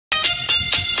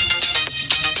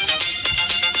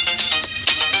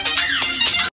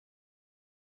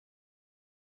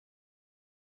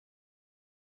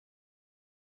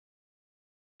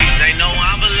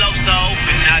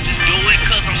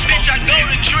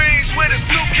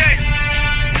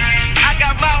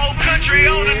country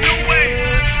on a new way.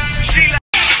 She like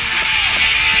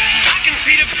I can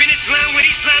see the finish line with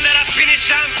each line that I finish.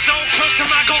 I'm so close to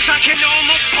my goals, I can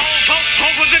almost pole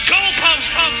over the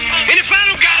goalpost. And if I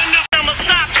don't got enough, I'ma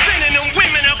stop spinning them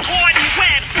women are caught in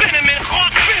web, spin them in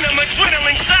hawk, venom,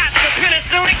 adrenaline shots. The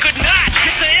penicillin could not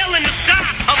get the illin to stop.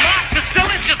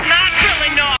 Amoxicillin's just not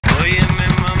filling up. Óyeme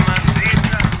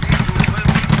mamacita, tu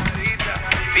cuerpo clarita,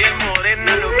 piel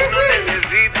morena, lo que uno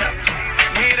necesita.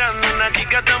 Mirando una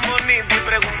chica tan bonita y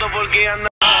pregunto por qué anda.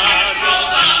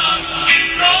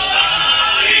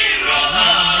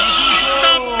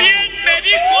 También me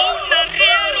dijo un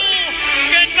arriero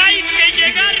que no hay que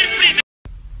llegar primero.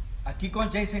 Aquí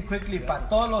con Jason Quigley para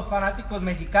todos los fanáticos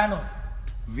mexicanos.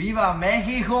 ¡Viva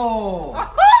México!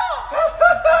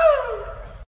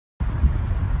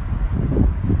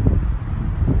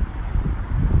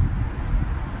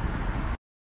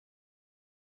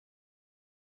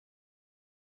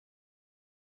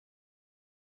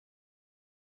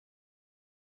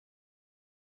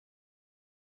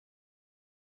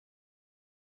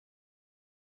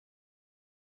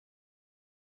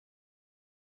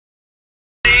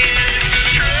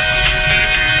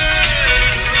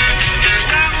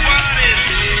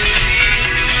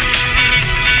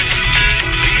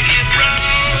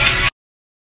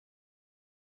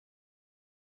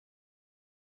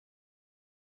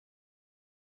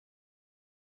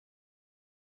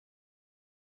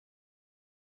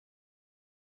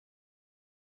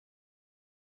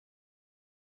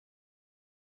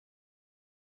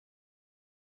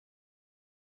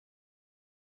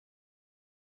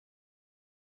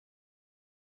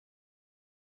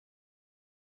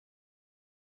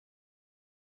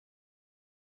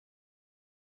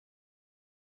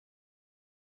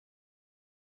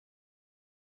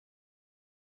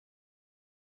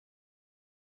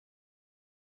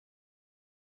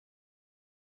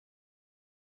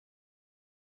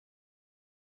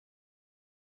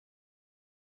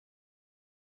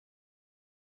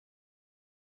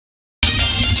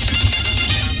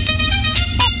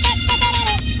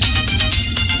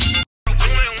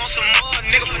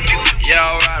 Yeah,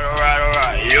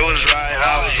 alright. You was right,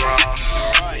 I was wrong.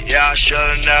 Yeah, I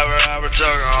should've never ever took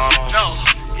her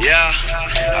home.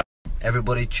 Yeah.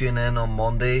 Everybody tune in on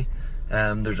Monday.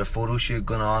 There's a photo shoot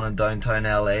going on in downtown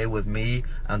LA with me,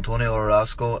 Antonio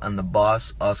Orozco, and the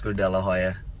boss, Oscar De La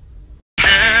Hoya.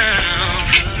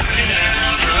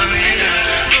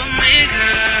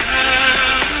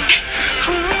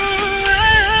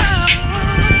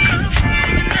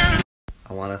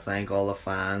 I want to thank all the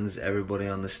fans, everybody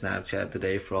on the Snapchat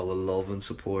today for all the love and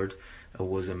support. It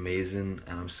was amazing,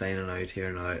 and I'm signing out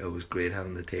here now. It was great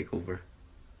having the takeover.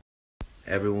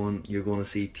 Everyone, you're going to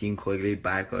see Team Quigley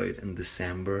back out in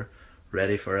December,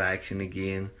 ready for action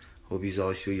again. Hope you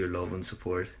all show your love and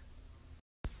support.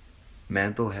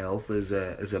 Mental health is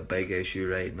a big issue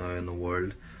right now in the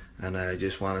world, and I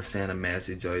just want to send a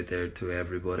message out there to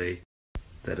everybody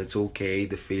that it's okay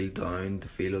to feel down, to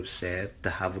feel upset, to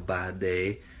have a bad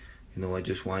day. You know, I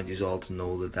just want you all to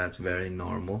know that that's very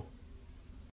normal,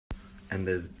 and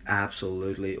that it's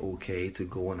absolutely okay to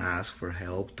go and ask for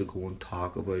help, to go and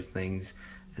talk about things.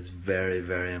 It's very,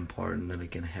 very important, and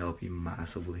it can help you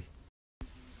massively.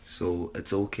 So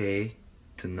it's okay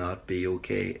to not be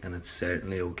okay, and it's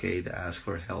certainly okay to ask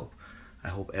for help. I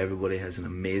hope everybody has an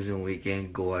amazing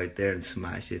weekend. Go out there and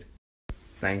smash it.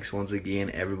 Thanks once again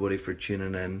everybody for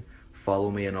tuning in. Follow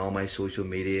me on all my social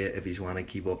media if you want to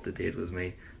keep up to date with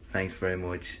me. Thanks very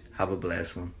much. Have a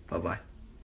blessed one. Bye bye.